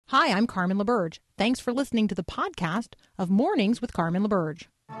Hi, I'm Carmen LaBerge. Thanks for listening to the podcast of Mornings with Carmen LaBerge.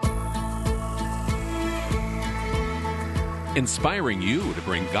 Inspiring you to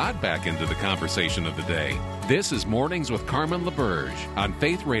bring God back into the conversation of the day. This is Mornings with Carmen LaBerge on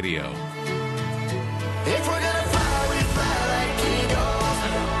Faith Radio. If we're gonna fly, we fly like eagles,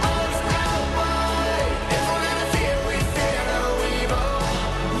 arms out wide. If we're gonna fear no evil.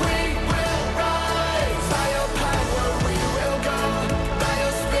 We will rise. By your power we will go. By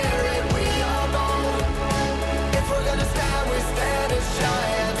your spirit we are born. If we're gonna stand, we stand as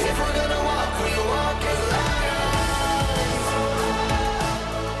giants. If we're gonna walk, we walk as lions.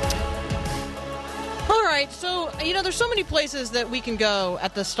 All right, so, there's so many places that we can go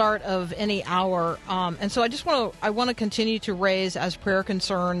at the start of any hour, and so I want to continue to raise as prayer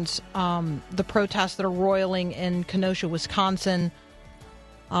concerns the protests that are roiling in Kenosha, Wisconsin.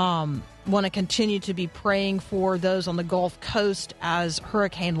 Want to continue to be praying for those on the Gulf Coast as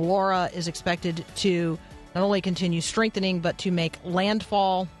Hurricane Laura is expected to not only continue strengthening, but to make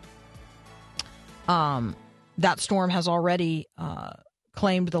landfall. That storm has already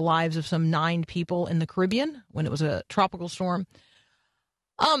claimed the lives of some 9 people in the Caribbean when it was a tropical storm.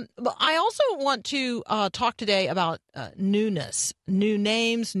 But I also want to talk today about newness, new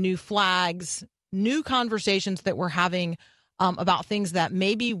names, new flags, new conversations that we're having about things that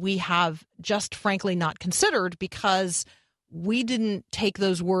maybe we have just frankly not considered because we didn't take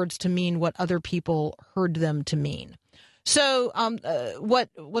those words to mean what other people heard them to mean. So what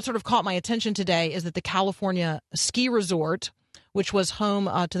sort of caught my attention today is that the California ski resort, which was home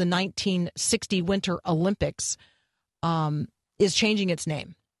to the 1960 Winter Olympics, is changing its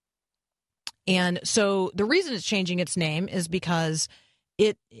name. And so the reason it's changing its name is because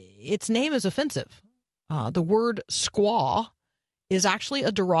its name is offensive. The word squaw is actually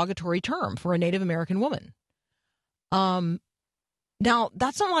a derogatory term for a Native American woman. Now,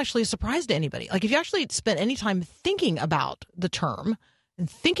 that's not actually a surprise to anybody. Like, if you actually spent any time thinking about the term and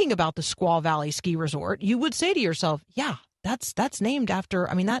thinking about the Squaw Valley Ski Resort, you would say to yourself, yeah, that's named after,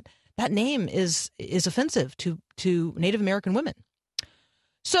 that name is offensive to Native American women.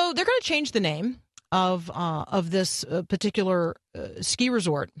 So they're going to change the name of this particular ski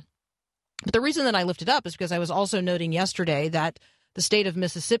resort. But the reason that I lifted up is because I was also noting yesterday that the state of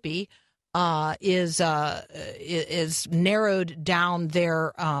Mississippi is narrowed down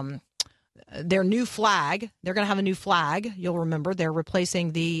their new flag. They're going to have a new flag. You'll remember they're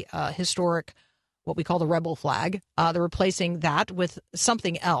replacing the historic, what we call the rebel flag. They're replacing that with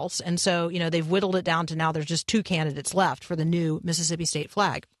something else. And so, they've whittled it down to now there's just 2 candidates left for the new Mississippi state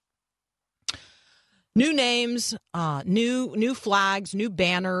flag. New names, new flags, new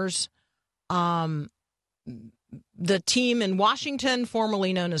banners. The team in Washington,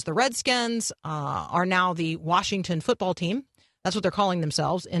 formerly known as the Redskins, are now the Washington football team. That's what they're calling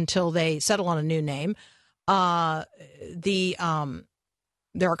themselves until they settle on a new name.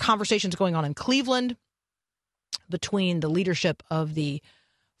 There are conversations going on in Cleveland between the leadership of the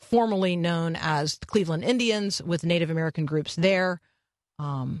formerly known as the Cleveland Indians with Native American groups there.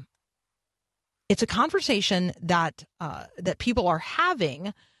 It's a conversation that people are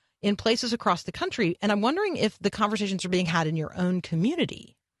having in places across the country, and I'm wondering if the conversations are being had in your own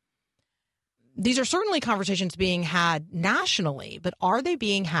community. These are certainly conversations being had nationally, but are they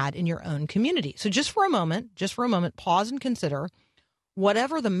being had in your own community? So just for a moment, pause and consider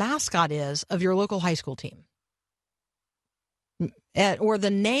whatever the mascot is of your local high school team, or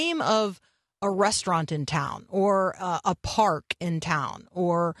the name of a restaurant in town, or a park in town,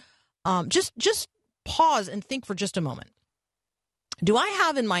 or just pause and think for just a moment. Do I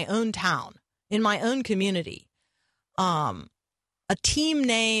have in my own town, in my own community, a team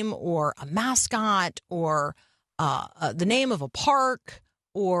name or a mascot or the name of a park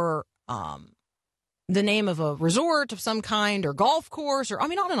or the name of a resort of some kind or golf course or,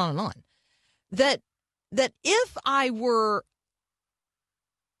 on and on and on, that if I were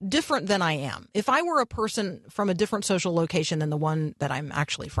different than I am, if I were a person from a different social location than the one that I'm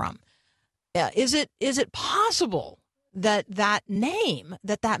actually from, is it possible that name,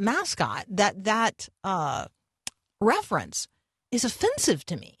 that mascot, that reference is offensive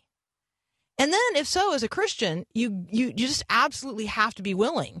to me? And then if so, as a Christian, you just absolutely have to be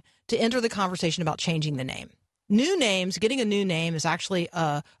willing to enter the conversation about changing the name. New names, getting a new name is actually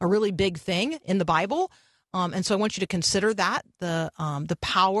a really big thing in the Bible. And so I want you to consider that, the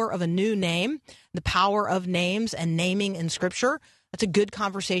power of a new name, the power of names and naming in Scripture. That's a good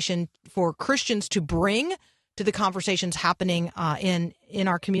conversation for Christians to bring to the conversations happening in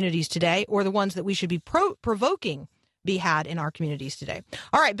our communities today, or the ones that we should be provoking be had in our communities today.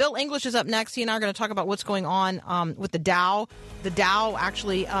 All right, Bill English is up next. He and I are going to talk about what's going on with the Dow. The Dow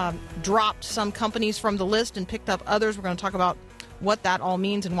actually dropped some companies from the list and picked up others. We're going to talk about what that all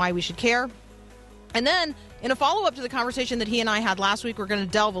means and why we should care. And then, in a follow-up to the conversation that he and I had last week, we're going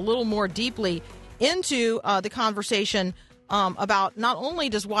to delve a little more deeply into the conversation about not only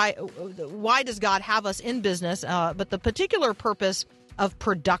why does God have us in business, but the particular purpose of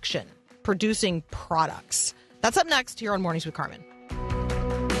producing products. That's up next here on Mornings with Carmen.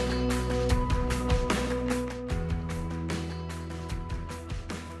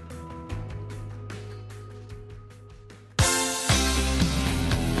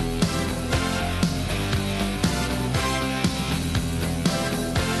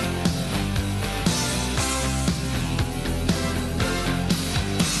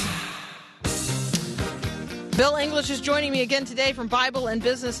 Bill English is joining me again today from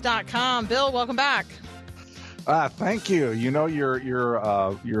BibleandBusiness.com. Bill, welcome back. Thank you. You know, your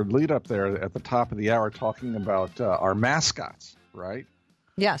lead up there at the top of the hour talking about our mascots, right?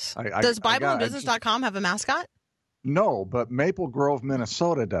 Yes. Does BibleandBusiness.com have a mascot? No, but Maple Grove,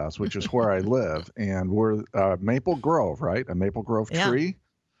 Minnesota does, which is where I live. And we're Maple Grove, right? A Maple Grove tree.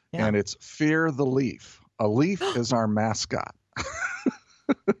 Yeah. And it's Fear the Leaf. A leaf is our mascot.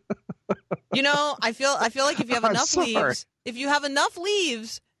 You know, I feel like if you have enough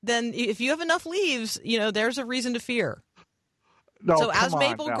leaves, you know, there's a reason to fear. No, so as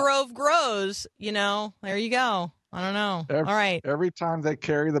Maple Grove grows, you know, there you go. I don't know. All right. Every time they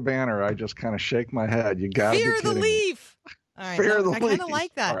carry the banner, I just kind of shake my head. You got to be kidding Fear the leaf. All right. Fear the leaf. I kind of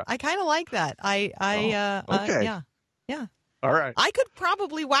like that. Right. I kind of like that. Okay. Yeah. All right. I could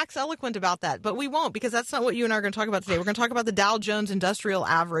probably wax eloquent about that, but we won't because that's not what you and I are going to talk about today. We're going to talk about the Dow Jones Industrial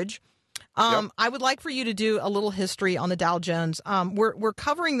Average. Yep. I would like for you to do a little history on the Dow Jones. We're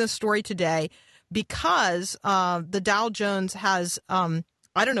covering this story today because the Dow Jones has, I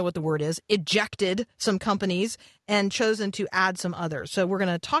don't know what the word is, ejected some companies and chosen to add some others. So we're going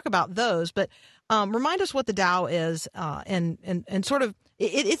to talk about those, but remind us what the Dow is and sort of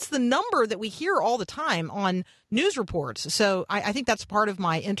it's the number that we hear all the time on news reports. So I think that's part of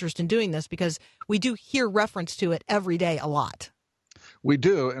my interest in doing this because we do hear reference to it every day a lot. We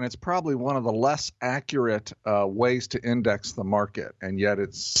do, and it's probably one of the less accurate ways to index the market, and yet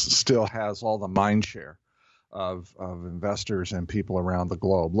it still has all the mind share of investors and people around the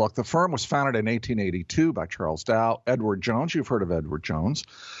globe. Look, the firm was founded in 1882 by Charles Dow, Edward Jones, you've heard of Edward Jones,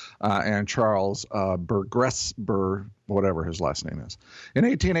 and Charles Burr, whatever his last name is. In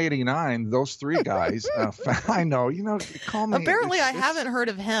 1889, those three guys, I know, call me. Apparently I haven't heard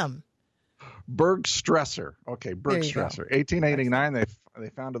of him. Bergstresser. Okay, Bergstresser. 1889, they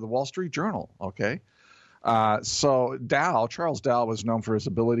founded the Wall Street Journal. Okay. So Charles Dow was known for his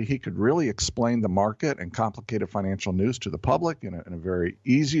ability. He could really explain the market and complicated financial news to the public in a very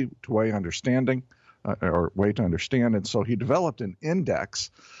easy way to understand. And so he developed an index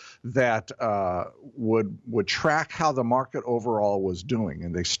that would track how the market overall was doing.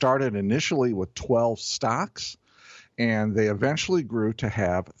 And they started initially with 12 stocks. And they eventually grew to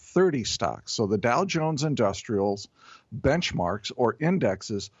have 30 stocks. So the Dow Jones Industrials benchmarks or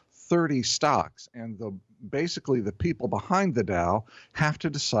indexes 30 stocks. And basically the people behind the Dow have to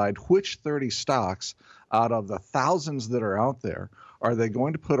decide which 30 stocks out of the thousands that are out there are they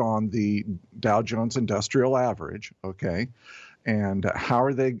going to put on the Dow Jones Industrial Average, okay? And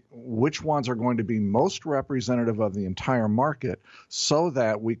which ones are going to be most representative of the entire market so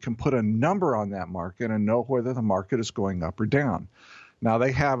that we can put a number on that market and know whether the market is going up or down. Now,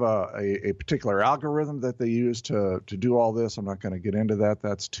 they have a particular algorithm that they use to do all this. I'm not going to get into that.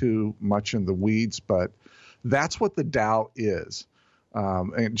 That's too much in the weeds, but that's what the Dow is.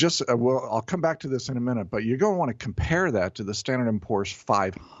 I'll come back to this in a minute, but you're going to want to compare that to the Standard & Poor's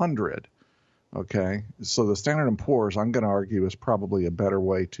 500. Okay, so the Standard & Poor's, I'm going to argue, is probably a better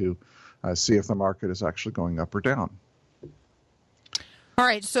way to see if the market is actually going up or down. All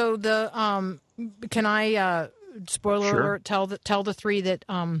right, so can I spoiler alert? Tell the three that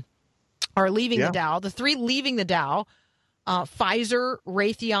are leaving the Dow. The three leaving the Dow: Pfizer,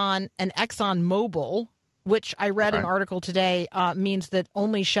 Raytheon, and ExxonMobil. Which I read an article today means that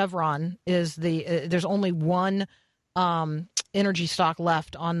only Chevron is there's only one energy stock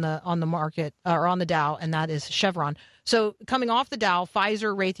left on the market or on the Dow, and that is Chevron. So coming off the Dow,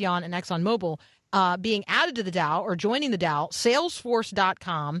 Pfizer, Raytheon, and ExxonMobil being added to the Dow or joining the Dow,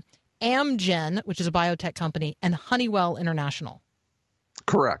 Salesforce.com, Amgen, which is a biotech company, and Honeywell International.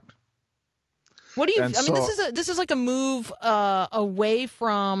 Correct. What do you? This is like a move away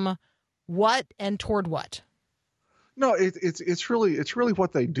from what and toward what? No, it's really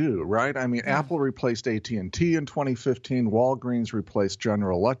what they do, right? I mean, Apple replaced AT&T in 2015. Walgreens replaced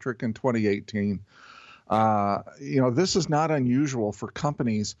General Electric in 2018. This is not unusual for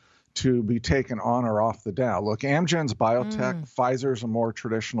companies to be taken on or off the Dow. Look, Amgen's biotech, Pfizer's a more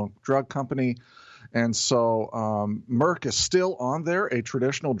traditional drug company, and so Merck is still on there, a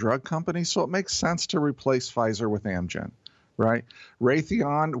traditional drug company, so it makes sense to replace Pfizer with Amgen. Right.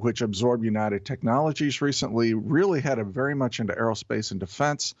 Raytheon, which absorbed United Technologies recently, really headed very much into aerospace and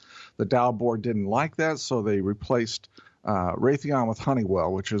defense. The Dow board didn't like that, so they replaced Raytheon with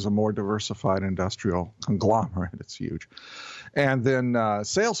Honeywell, which is a more diversified industrial conglomerate. It's huge. And then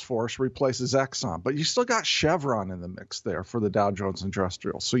Salesforce replaces Exxon. But you still got Chevron in the mix there for the Dow Jones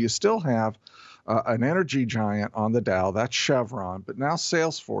Industrial. So you still have an energy giant on the Dow, that's Chevron, but now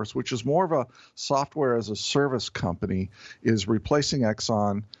Salesforce, which is more of a software as a service company, is replacing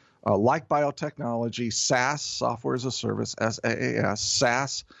Exxon. Like biotechnology, SaaS, software as a service, SaaS,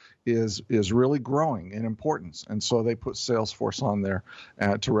 SaaS is really growing in importance, and so they put Salesforce on there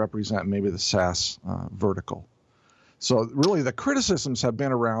to represent maybe the SaaS vertical. So really the criticisms have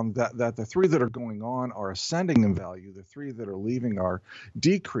been around that the three that are going on are ascending in value, the three that are leaving are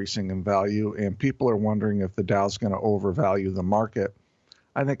decreasing in value, and people are wondering if the Dow's going to overvalue the market.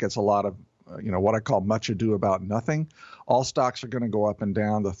 I think it's a lot of what I call much ado about nothing. All stocks are going to go up and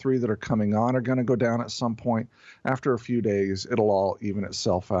down. The three that are coming on are going to go down at some point. After a few days, it'll all even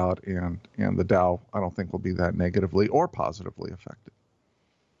itself out, and the Dow I don't think will be that negatively or positively affected.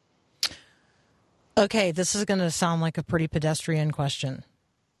 Okay, this is going to sound like a pretty pedestrian question.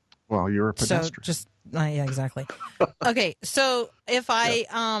 Well, you're a pedestrian. So just yeah, exactly. Okay, so if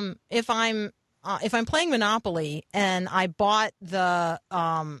I'm playing Monopoly and I bought the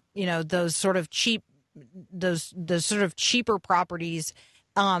those sort of cheaper properties,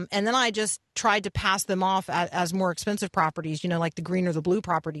 and then I just tried to pass them off as more expensive properties, like the green or the blue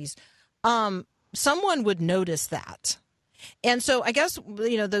properties, someone would notice that. And so I guess,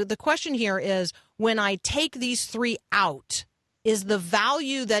 the question here is, when I take these three out, is the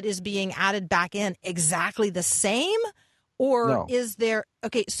value that is being added back in exactly the same? Or No. is there –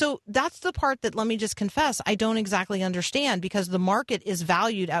 okay, so that's the part that, let me just confess, I don't exactly understand, because the market is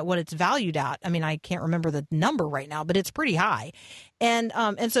valued at what it's valued at. I mean, I can't remember the number right now, but it's pretty high. And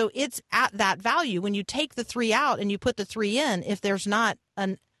so it's at that value. When you take the three out and you put the three in, if they're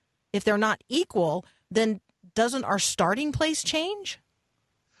not equal, then doesn't our starting place change?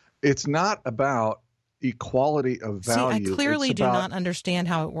 It's not about equality of value. See, I clearly do not understand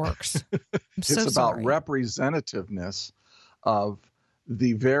how it works. I'm so it's about sorry. representativeness of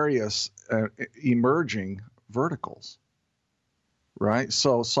the various emerging verticals, right?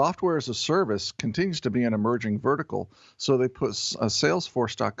 So software as a service continues to be an emerging vertical. So they put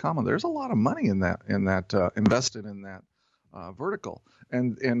Salesforce.com, and there's a lot of money in that invested in that vertical.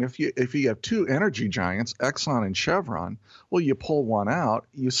 And if you have two energy giants, Exxon and Chevron, well, you pull one out,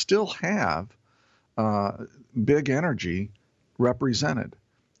 you still have big energy represented.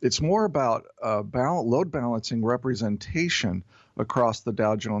 It's more about load balancing representation across the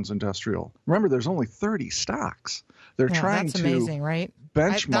Dow Jones Industrial. Remember, there's only 30 stocks. They're trying that's to amazing, right?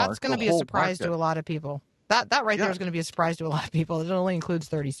 benchmark That's going to be a surprise market. to a lot of people. That right there is going to be a surprise to a lot of people. It only includes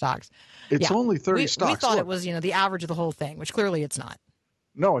 30 stocks. It's only 30 stocks. We thought Look, it was, the average of the whole thing, which clearly it's not.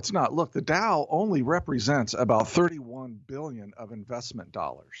 No, it's not. Look, the Dow only represents about 31 billion of investment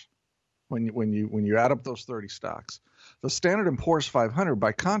dollars when you add up those 30 stocks. The Standard & Poor's 500,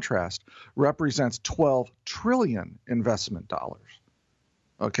 by contrast, represents 12 trillion investment dollars.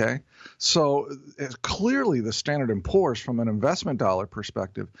 Okay, so clearly the Standard & Poor's, from an investment dollar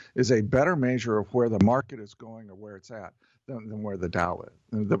perspective, is a better measure of where the market is going or where it's at than where the Dow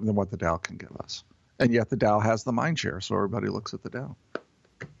is, than what the Dow can give us. And yet the Dow has the mind share, so everybody looks at the Dow.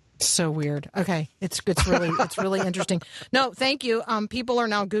 So weird. Okay, it's really interesting. No, thank you. People are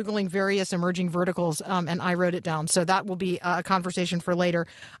now Googling various emerging verticals, and I wrote it down. So that will be a conversation for later.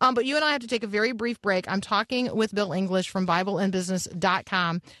 But you and I have to take a very brief break. I'm talking with Bill English from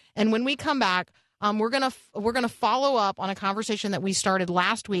BibleandBusiness.com, and when we come back, we're gonna follow up on a conversation that we started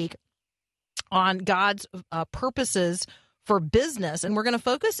last week on God's purposes for business, and we're going to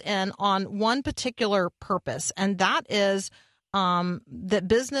focus in on one particular purpose, and that is that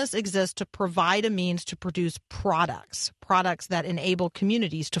business exists to provide a means to produce products that enable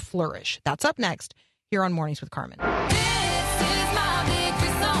communities to flourish. That's up next here on Mornings with Carmen. This is my victory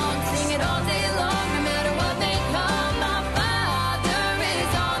song. Sing it all day long, no matter what may come. My Father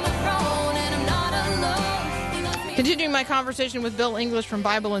is on the throne, and I'm not alone. He loves me. Continuing my conversation with Bill English from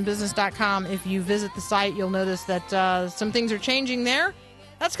BibleandBusiness.com. If you visit the site, you'll notice that some things are changing there.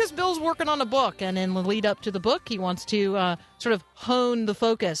 That's because Bill's working on a book, and in the lead up to the book, he wants to sort of hone the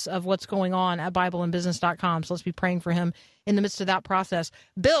focus of what's going on at BibleandBusiness.com. So let's be praying for him in the midst of that process.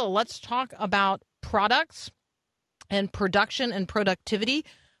 Bill, let's talk about products and production and productivity.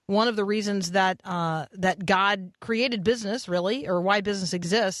 One of the reasons that that God created business, really, or why business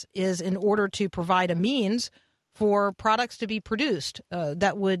exists, is in order to provide a means for products to be produced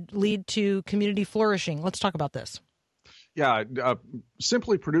that would lead to community flourishing. Let's talk about this. Yeah,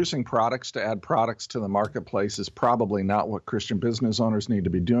 simply producing products to add products to the marketplace is probably not what Christian business owners need to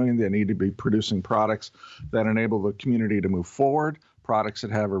be doing. They need to be producing products that enable the community to move forward, products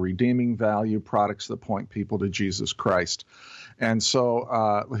that have a redeeming value, products that point people to Jesus Christ. And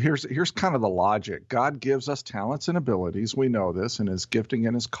so here's kind of the logic. God gives us talents and abilities. We know this, and his gifting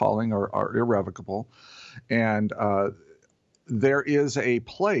and his calling are irrevocable. And there is a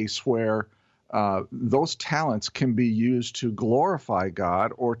place where those talents can be used to glorify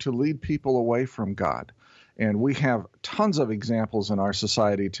God or to lead people away from God. And we have tons of examples in our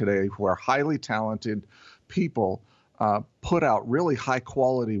society today where highly talented people put out really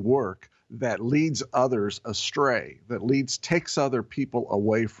high-quality work that leads others astray, that takes other people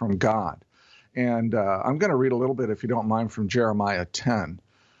away from God. And I'm going to read a little bit, if you don't mind, from Jeremiah 10.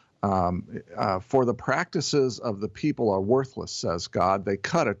 For the practices of the people are worthless, says God. They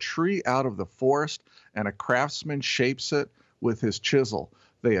cut a tree out of the forest, and a craftsman shapes it with his chisel.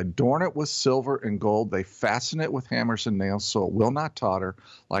 They adorn it with silver and gold. They fasten it with hammers and nails so it will not totter.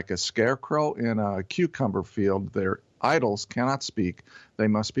 Like a scarecrow in a cucumber field, their idols cannot speak. They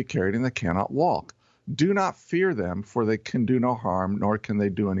must be carried, and they cannot walk. Do not fear them, for they can do no harm, nor can they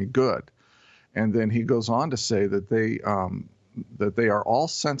do any good. And then he goes on to say that they are all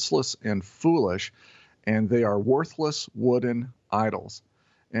senseless and foolish, and they are worthless wooden idols.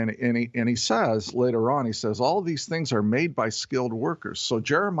 And he says later on, he says, all these things are made by skilled workers. So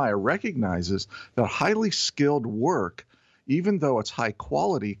Jeremiah recognizes that highly skilled work, even though it's high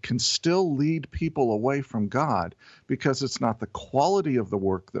quality, can still lead people away from God, because it's not the quality of the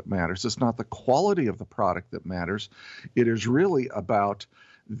work that matters. It's not the quality of the product that matters. It is really about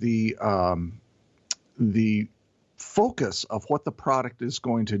the focus of what the product is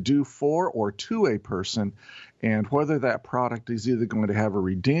going to do for or to a person, and whether that product is either going to have a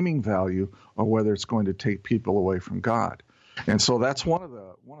redeeming value or whether it's going to take people away from God. And so that's one of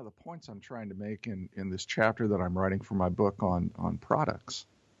the points I'm trying to make in this chapter that I'm writing for my book on products.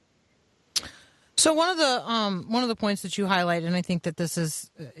 So one of the points that you highlight, and I think that this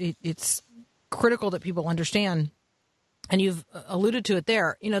is it's critical that people understand, and you've alluded to it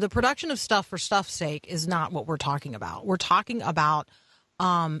there, the production of stuff for stuff's sake is not what we're talking about. We're talking about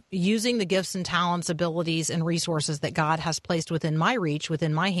using the gifts and talents, abilities, and resources that God has placed within my reach,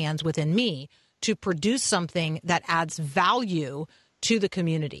 within my hands, within me, to produce something that adds value to the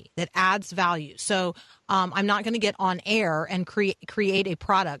community, that adds value. So I'm not going to get on air and create a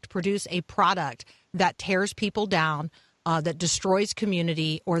product, produce a product that tears people down, that destroys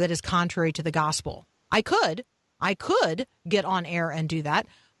community, or that is contrary to the gospel. I could get on air and do that,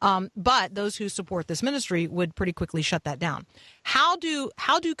 but those who support this ministry would pretty quickly shut that down. How do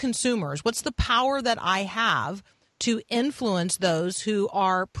consumers, what's the power that I have to influence those who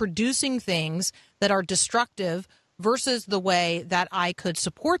are producing things that are destructive versus the way that I could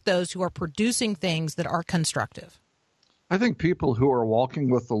support those who are producing things that are constructive? I think people who are walking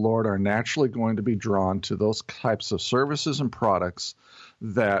with the Lord are naturally going to be drawn to those types of services and products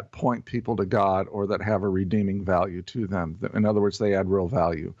that point people to God or that have a redeeming value to them. In other words, they add real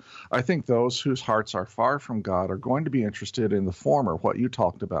value. I think those whose hearts are far from God are going to be interested in the former, what you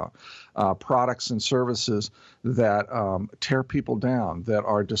talked about, products and services that tear people down, that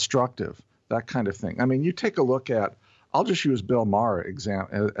are destructive, that kind of thing. I mean, you take a look at, I'll just use Bill Maher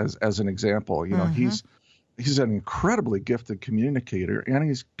as an example. He's an incredibly gifted communicator, and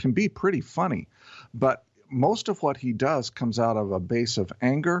he can be pretty funny, but most of what he does comes out of a base of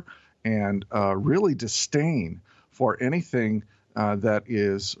anger and really disdain for anything that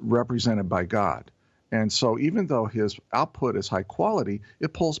is represented by God. And so even though his output is high quality,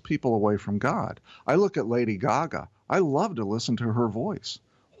 it pulls people away from God. I look at Lady Gaga. I love to listen to her voice.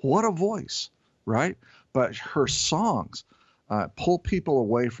 What a voice, right? But her songs pull people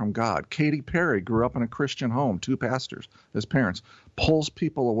away from God. Katy Perry grew up in a Christian home, 2 pastors as parents, pulls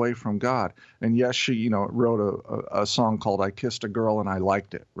people away from God. And yes, she, wrote a song called "I Kissed a Girl and I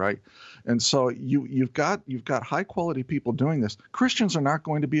Liked It," right? And so you've got high quality people doing this. Christians are not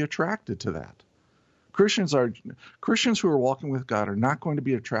going to be attracted to that. Christians who are walking with God are not going to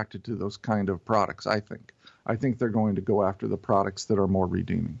be attracted to those kind of products. I think they're going to go after the products that are more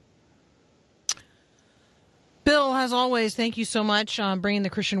redeeming. Bill, as always, thank you so much on bringing the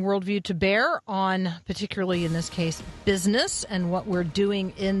Christian worldview to bear on, particularly in this case, business and what we're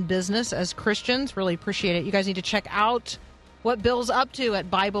doing in business as Christians. Really appreciate it. You guys need to check out what Bill's up to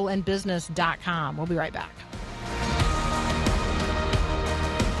at BibleandBusiness.com. We'll be right back.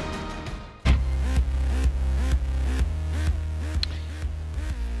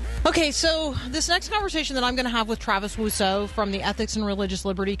 Okay, so this next conversation that I'm going to have with Travis Wousseau from the Ethics and Religious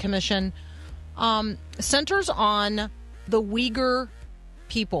Liberty Commission centers on the Uyghur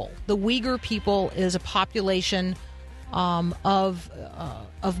people. The Uyghur people is a population of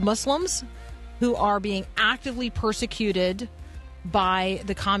Muslims who are being actively persecuted by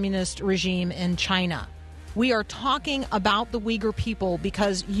the communist regime in China. We are talking about the Uyghur people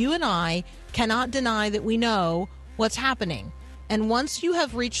because you and I cannot deny that we know what's happening. And once you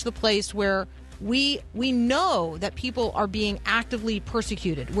have reached the place where we know that people are being actively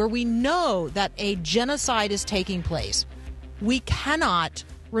persecuted, where we know that a genocide is taking place, we cannot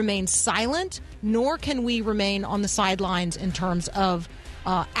remain silent, nor can we remain on the sidelines in terms of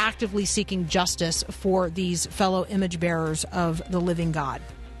actively seeking justice for these fellow image bearers of the living God.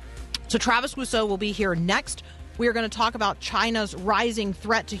 So Travis Wousseau will be here next. We are going to talk about China's rising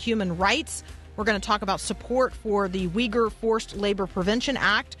threat to human rights. We're going to talk about support for the Uyghur Forced Labor Prevention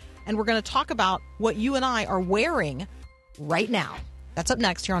Act. And we're going to talk about what you and I are wearing right now. That's up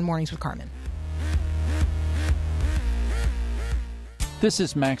next here on Mornings with Carmen. This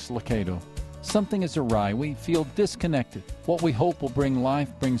is Max Lucado. Something is awry. We feel disconnected. What we hope will bring life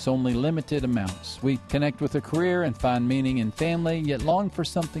brings only limited amounts. We connect with a career and find meaning in family, yet long for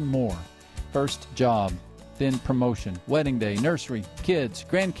something more. First, job, then promotion, wedding day, nursery, kids,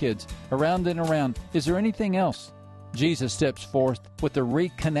 grandkids, around and around. Is there anything else? Jesus steps forth with a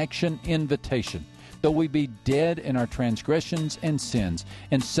reconnection invitation. Though we be dead in our transgressions and sins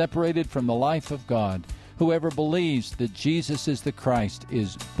and separated from the life of God, whoever believes that Jesus is the Christ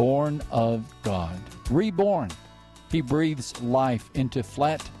is born of God, reborn. He breathes life into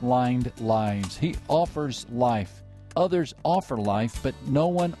flat-lined lives. He offers life. Others offer life, but no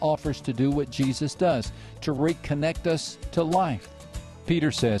one offers to do what Jesus does, to reconnect us to life.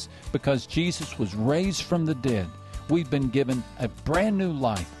 Peter says, because Jesus was raised from the dead, we've been given a brand new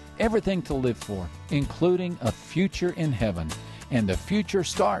life, everything to live for, including a future in heaven. And the future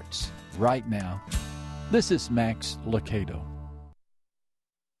starts right now. This is Max Lucado.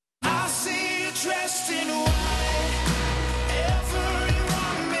 I see you dressed in white,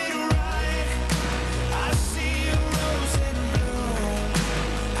 everyone made right. I see a rose in bloom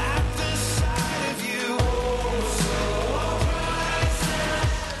at the sight of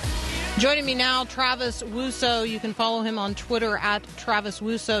you. Joining me now, Travis Wousseau. You can follow him on Twitter at Travis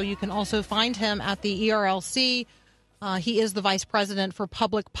Wousseau. You can also find him at the ERLC. He is the Vice President for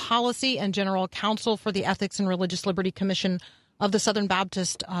Public Policy and General Counsel for the Ethics and Religious Liberty Commission of the Southern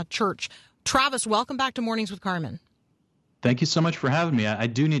Baptist Church. Travis, welcome back to Mornings with Carmen. Thank you so much for having me. I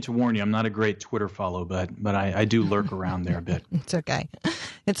do need to warn you, I'm not a great Twitter follow, but I do lurk around there a bit. It's okay.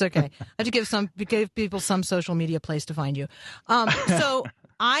 It's okay. I have to give people some social media place to find you. So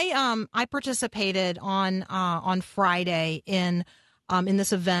I participated on Friday in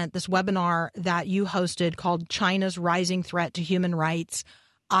this event, this webinar that you hosted called China's Rising Threat to Human Rights.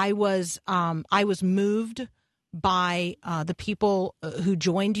 I was moved by the people who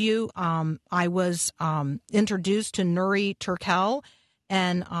joined you. I was introduced to Nuri Turkel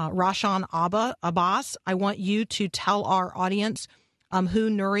and Rashan Abbas. I want you to tell our audience who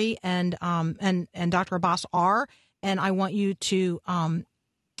Nuri and Dr. Abbas are, and I want you to,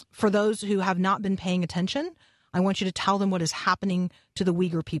 for those who have not been paying attention, I want you to tell them what is happening to the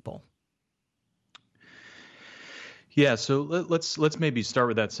Uyghur people. Yeah, so let's maybe start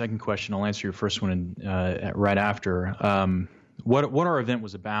with that second question. I'll answer your first one right after. What our event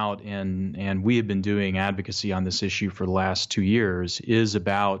was about, and we have been doing advocacy on this issue for the last 2 years, is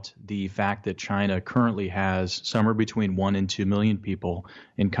about the fact that China currently has somewhere between 1 and 2 million people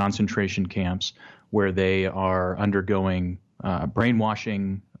in concentration camps where they are undergoing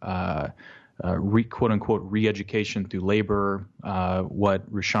brainwashing, quote-unquote re-education through labor,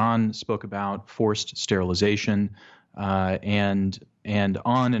 what Rashan spoke about, forced sterilization, and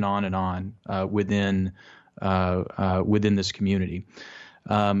on and on and on within this community.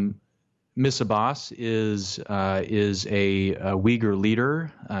 Miss Abbas is a Uyghur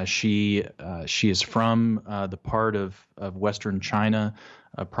leader. She is from the part of Western China,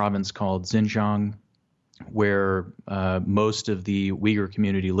 a province called Xinjiang, where most of the Uyghur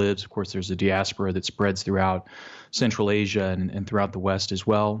community lives. Of course, there's a diaspora that spreads throughout Central Asia and throughout the West as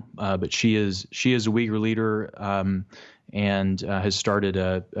well. But she is a Uyghur leader, and has started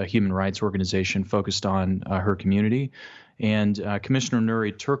a human rights organization focused on her community. And Commissioner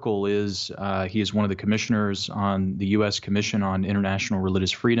Nuri Turkel is one of the commissioners on the U.S. Commission on International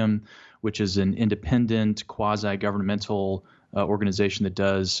Religious Freedom, which is an independent, quasi-governmental organization that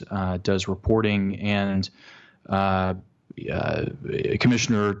does reporting. And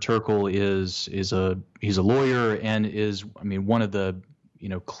Commissioner Turkel he's a lawyer and is, one of the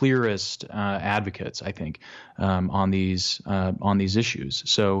clearest advocates, I think, on these issues.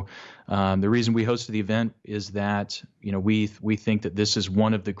 So the reason we hosted the event is that we think that this is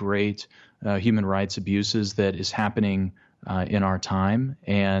one of the great human rights abuses that is happening in our time.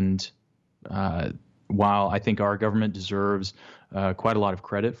 And while I think our government deserves quite a lot of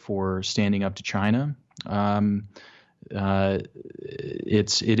credit for standing up to China,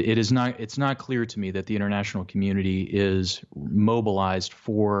 it's not clear to me that the international community is mobilized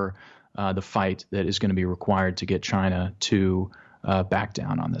for the fight that is going to be required to get China to back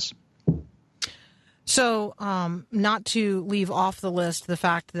down on this. So, not to leave off the list the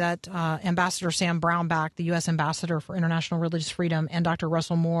fact that Ambassador Sam Brownback, the U.S. Ambassador for International Religious Freedom, and Dr.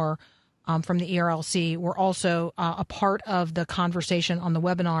 Russell Moore from the ERLC were also a part of the conversation on the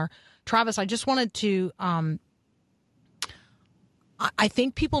webinar. Travis, I just wanted to I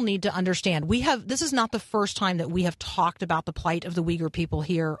think people need to understand this is not the first time that we have talked about the plight of the Uyghur people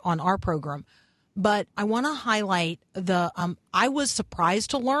here on our program, but I want to highlight I was surprised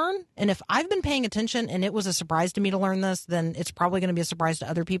to learn, and if I've been paying attention and it was a surprise to me to learn this, then it's probably going to be a surprise to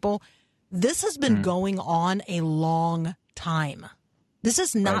other people. This has been going on a long time. This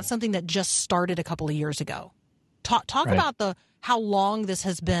is not something that just started a couple of years ago. Talk about how long this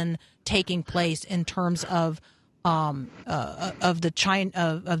has been taking place in terms of the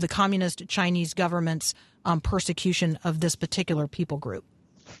communist Chinese government's persecution of this particular people group.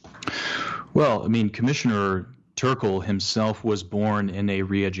 Well, Commissioner Turkel himself was born in a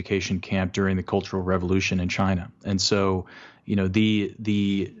re-education camp during the Cultural Revolution in China, and so the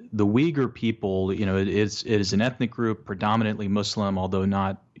Uyghur people, it is an ethnic group, predominantly Muslim, although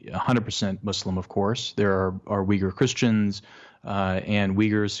not 100% Muslim, of course. There are Uyghur Christians and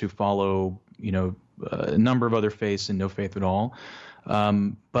Uyghurs who follow a number of other faiths and no faith at all.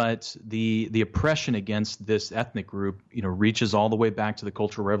 But the oppression against this ethnic group, reaches all the way back to the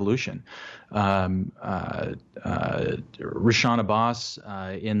Cultural Revolution. Rishan Abbas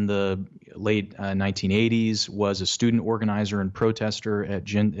in the late 1980s was a student organizer and protester at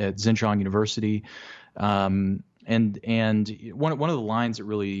Xinjiang University. And one of the lines that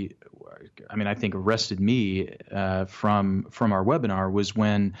really, I think arrested me from our webinar was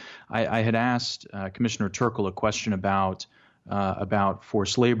when I had asked Commissioner Turkel a question about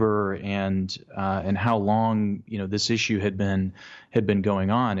forced labor and how long this issue had been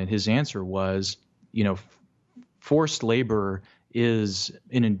going on, and his answer was, forced labor is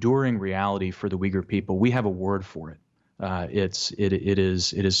an enduring reality for the Uyghur people. We have a word for it. It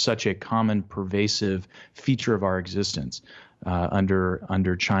is such a common, pervasive feature of our existence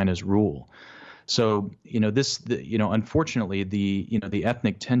under China's rule. So unfortunately, the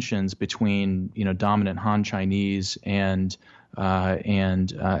ethnic tensions between dominant Han Chinese and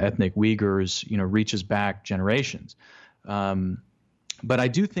ethnic Uyghurs reaches back generations. But I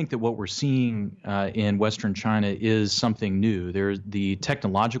do think that what we're seeing in Western China is something new. The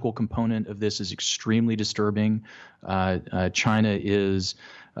technological component of this is extremely disturbing. China is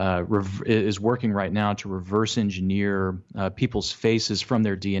working right now to reverse engineer people's faces from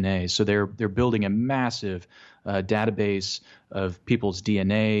their DNA. So they're building a massive database of people's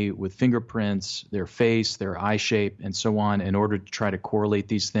DNA with fingerprints, their face, their eye shape, and so on, in order to try to correlate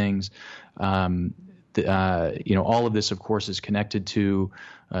these things. All of this, of course, is connected to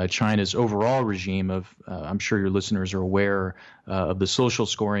China's overall regime of, I'm sure your listeners are aware of the social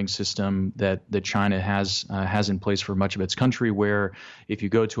scoring system that China has in place for much of its country, where if you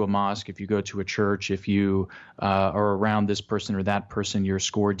go to a mosque, if you go to a church, if you are around this person or that person, your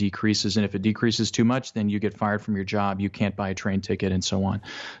score decreases. And if it decreases too much, then you get fired from your job. You can't buy a train ticket and so on.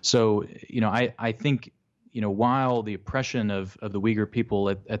 So, I think while the oppression of the Uyghur people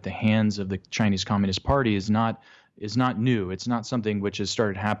at the hands of the Chinese Communist Party is not new. It's not something which has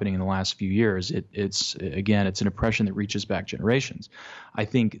started happening in the last few years. It's an oppression that reaches back generations. I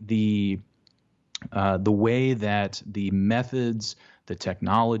think the way that the methods, the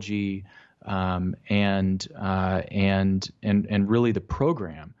technology, and really the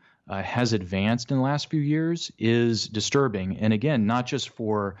program has advanced in the last few years is disturbing. And again, not just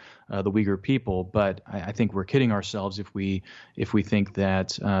for the Uyghur people, but I think we're kidding ourselves if we think that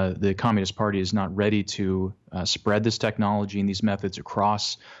the Communist Party is not ready to spread this technology and these methods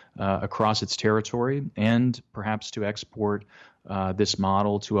across its territory, and perhaps to export this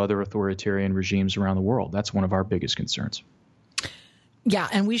model to other authoritarian regimes around the world. That's one of our biggest concerns. Yeah,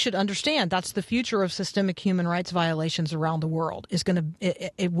 and we should understand that's the future of systemic human rights violations around the world.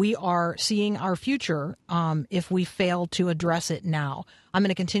 We are seeing our future if we fail to address it now. I'm going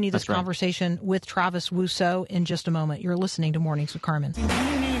to continue this conversation with Travis Wousseau in just a moment. You're listening to Mornings with Carmen. We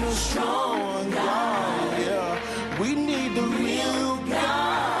need a strong God, yeah. We need the real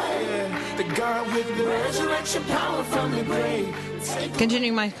God, yeah. The God with the resurrection power from the grave.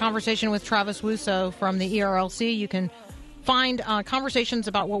 Continuing my conversation with Travis Wousseau from the ERLC. You can find conversations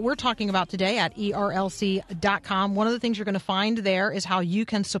about what we're talking about today at ERLC.com. One of the things you're going to find there is how you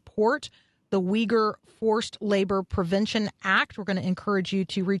can support the Uyghur Forced Labor Prevention Act. We're going to encourage you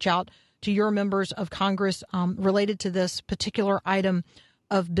to reach out to your members of Congress related to this particular item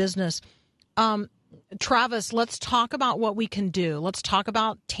of business. Travis, let's talk about what we can do. Let's talk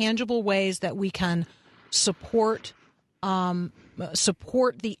about tangible ways that we can support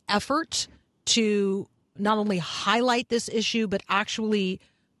the effort to not only highlight this issue, but actually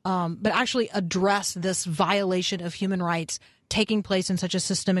address this violation of human rights taking place in such a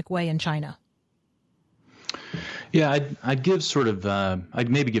systemic way in China. Yeah, I'd give I'd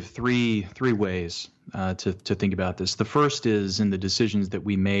maybe give three ways to think about this. The first is in the decisions that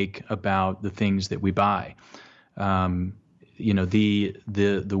we make about the things that we buy. The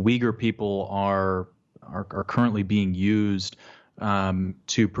Uyghur people are currently being used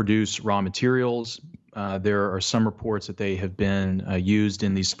to produce raw materials. There are some reports that they have been used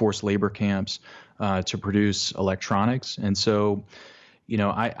in these forced labor camps to produce electronics. And so,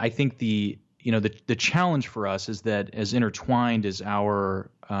 I think the challenge for us is that as intertwined as our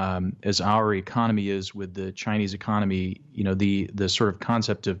economy is with the Chinese economy, the sort of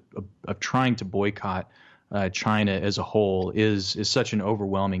concept of trying to boycott China as a whole is such an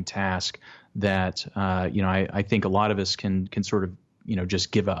overwhelming task that I think a lot of us can sort of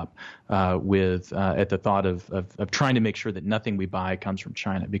just give up at the thought of trying to make sure that nothing we buy comes from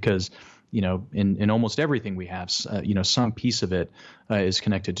China, because in almost everything we have, some piece of it is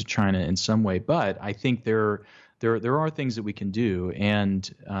connected to China in some way. But I think there are things that we can do, and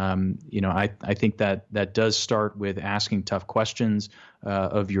I think that does start with asking tough questions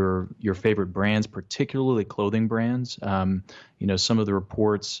of your favorite brands, particularly clothing brands. Some of the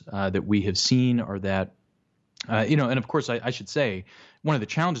reports that we have seen are that. And of course, I should say one of the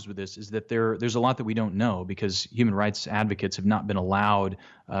challenges with this is that there's a lot that we don't know, because human rights advocates have not been allowed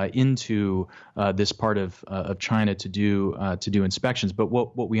into this part of China to do inspections. But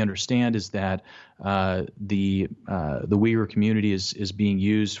what we understand is that the Uyghur community is being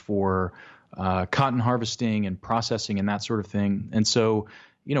used for cotton harvesting and processing and that sort of thing. And so,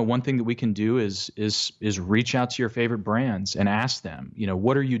 one thing that we can do is reach out to your favorite brands and ask them,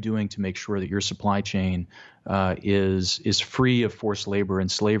 what are you doing to make sure that your supply chain is free of forced labor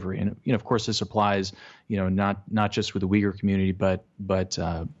and slavery? And of course, this applies, not just with the Uyghur community, but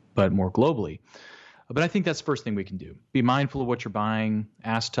more globally. But I think that's the first thing we can do. Be mindful of what you're buying.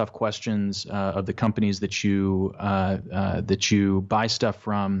 Ask tough questions of the companies that you buy stuff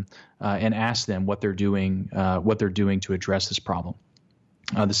from, and ask them what they're doing to address this problem.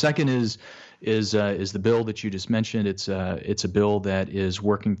 The second is the bill that you just mentioned. It's a bill that is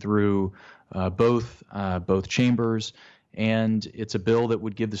working through both chambers, and it's a bill that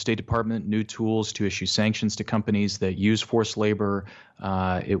would give the State Department new tools to issue sanctions to companies that use forced labor.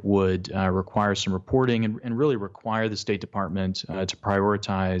 It would require some reporting and really require the State Department to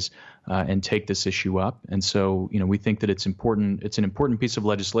prioritize and take this issue up. And so, we think that it's important. It's an important piece of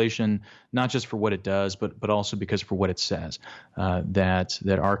legislation, not just for what it does, but also because for what it says,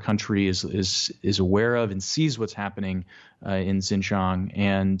 that our country is aware of and sees what's happening in Xinjiang,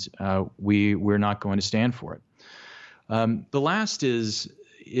 and we're not going to stand for it. The last is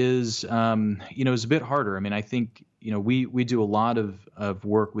a bit harder. I mean, I think, we do a lot of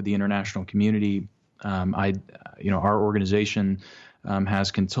work with the international community. Our organization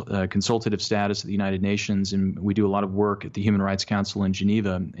has consultative status at the United Nations, and we do a lot of work at the Human Rights Council in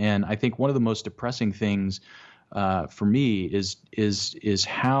Geneva. And I think one of the most depressing things for me is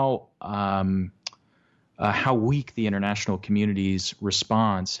how weak the international community's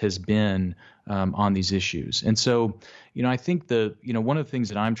response has been on these issues. And so, I think one of the things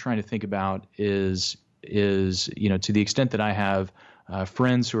that I'm trying to think about is to the extent that I have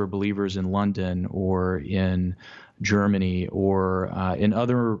friends who are believers in London or in Germany or in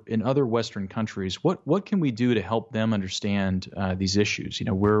other Western countries, what can we do to help them understand these issues?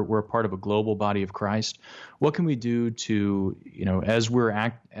 We're a part of a global body of Christ. What can we do to, as we're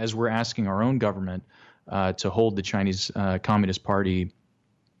asking our own government to hold the Chinese Communist Party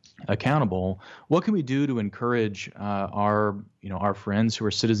accountable, what can we do to encourage our friends who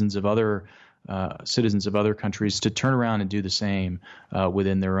are citizens of other countries to turn around and do the same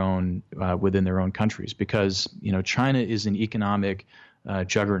within their own countries? Because China is an economic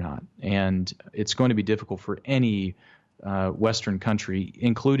juggernaut, and it's going to be difficult for any Western country,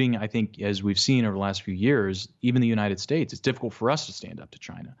 including, I think, as we've seen over the last few years, even the United States. It's difficult for us to stand up to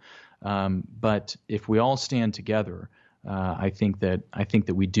China, but if we all stand together, I think that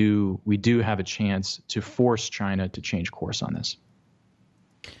we do have a chance to force China to change course on this.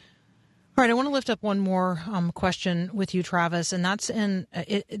 All right, I want to lift up one more question with you, Travis, and that's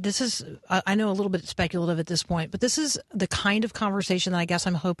this is, I know, a little bit speculative at this point, but this is the kind of conversation that I guess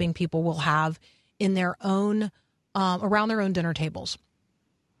I'm hoping people will have in their own, around their own dinner tables.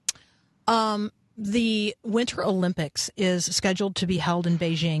 The Winter Olympics is scheduled to be held in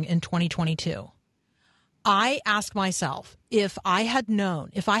Beijing in 2022. I ask myself, if I had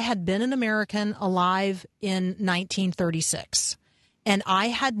been an American alive in 1936, and I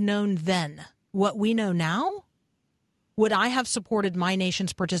had known then what we know now, would I have supported my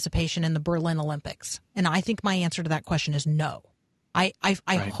nation's participation in the Berlin Olympics? And I think my answer to that question is no. I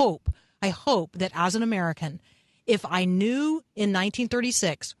hope that as an American, if I knew in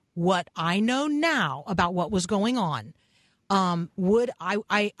 1936 what I know now about what was going on,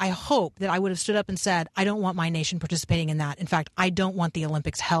 I hope that I would have stood up and said, I don't want my nation participating in that. In fact, I don't want the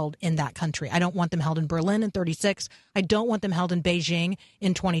Olympics held in that country. I don't want them held in Berlin in 36. I don't want them held in Beijing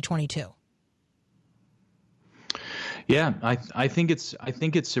in 2022. Yeah, I think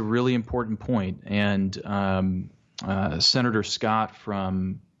it's a really important point. And Senator Scott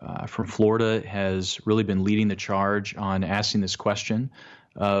from Florida has really been leading the charge on asking this question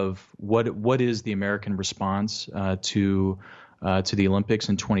of what is the American response to the Olympics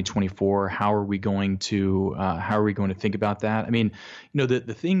in 2024? How are we going to think about that? I mean,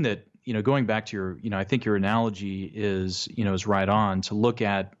 the thing that, going back to your, I think your analogy is right on. To look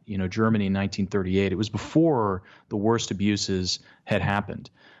at Germany in 1938, it was before the worst abuses had happened.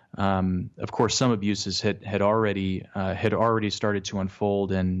 Of course, some abuses had already started to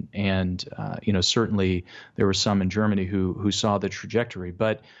unfold, and certainly there were some in Germany who saw the trajectory.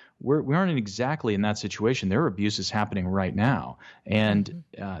 But we aren't exactly in that situation. There are abuses happening right now, and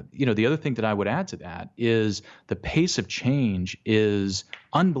the other thing that I would add to that is the pace of change is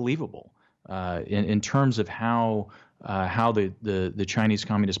unbelievable in terms of how the Chinese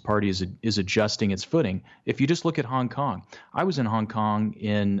Communist Party is adjusting its footing. If you just look at Hong Kong, I was in Hong Kong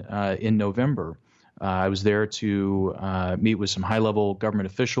in November. I was there to meet with some high-level government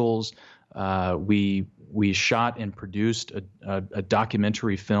officials. We shot and produced a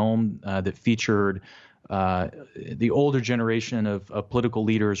documentary film that featured the older generation of political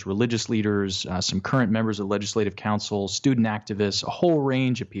leaders, religious leaders, some current members of legislative council, student activists, a whole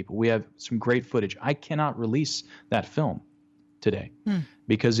range of people. We have some great footage. I cannot release that film today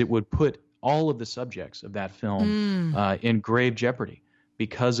because it would put all of the subjects of that film in grave jeopardy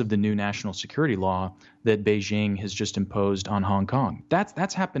because of the new national security law that Beijing has just imposed on Hong Kong.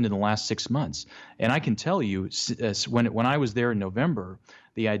 That's happened in the last 6 months. And I can tell you, when I was there in November,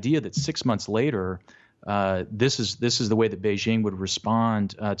 the idea that 6 months later, this is the way that Beijing would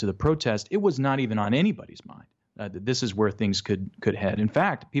respond to the protest, it was not even on anybody's mind. That this is where things could head. In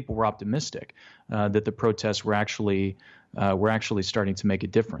fact, people were optimistic that the protests were actually starting to make a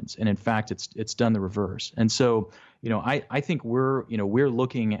difference. And in fact, it's done the reverse. And so, I think we're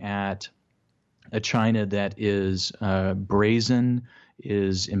looking at a China that is brazen,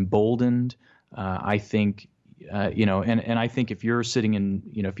 is emboldened. I think. And I think if you're sitting in,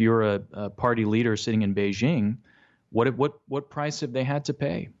 if you're a party leader sitting in Beijing, what price have they had to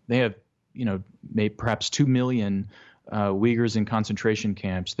pay? They have, made perhaps 2 million Uighurs in concentration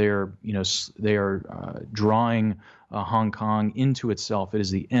camps. They are drawing Hong Kong into itself. It is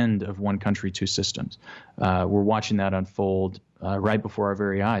the end of one country, two systems. We're watching that unfold right before our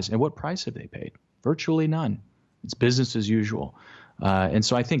very eyes. And what price have they paid? Virtually none. It's business as usual. And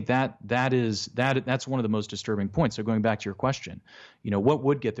so I think that's one of the most disturbing points. So going back to your question, what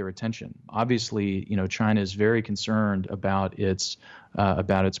would get their attention? Obviously, China is very concerned about its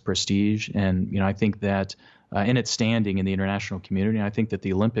prestige, and I think that in its standing in the international community. And I think that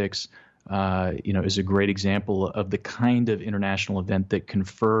the Olympics, is a great example of the kind of international event that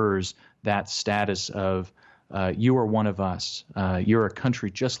confers that status of You are one of us. You're a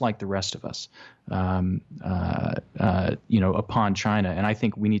country just like the rest of us, upon China. And I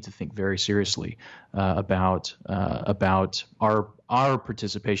think we need to think very seriously about our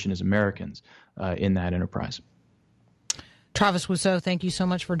participation as Americans in that enterprise. Travis Wiseau, thank you so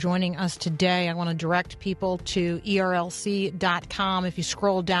much for joining us today. I want to direct people to erlc.com. If you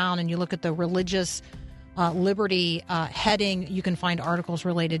scroll down and you look at the religious liberty heading, you can find articles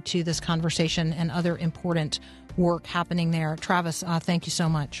related to this conversation and other important work happening there. Travis, thank you so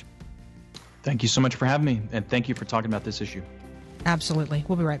much. Thank you so much for having me, and thank you for talking about this issue. Absolutely.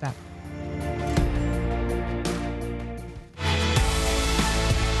 We'll be right back.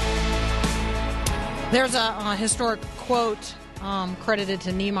 There's a historic quote credited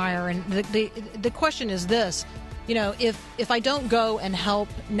to Niemeyer, and the question is this: if I don't go and help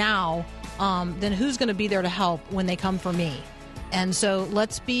now, then who's going to be there to help when they come for me? And so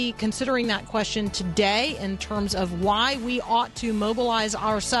let's be considering that question today in terms of why we ought to mobilize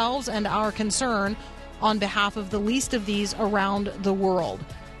ourselves and our concern on behalf of the least of these around the world.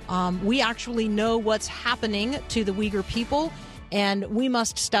 We actually know what's happening to the Uyghur people, and we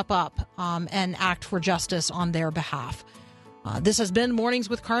must step up and act for justice on their behalf. This has been Mornings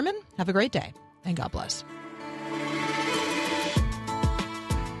with Carmen. Have a great day, and God bless.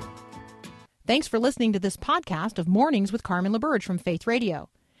 Thanks for listening to this podcast of Mornings with Carmen LaBerge from Faith Radio.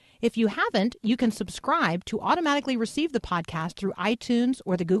 If you haven't, you can subscribe to automatically receive the podcast through iTunes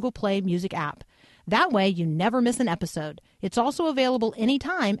or the Google Play Music app. That way, you never miss an episode. It's also available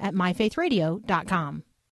anytime at myfaithradio.com.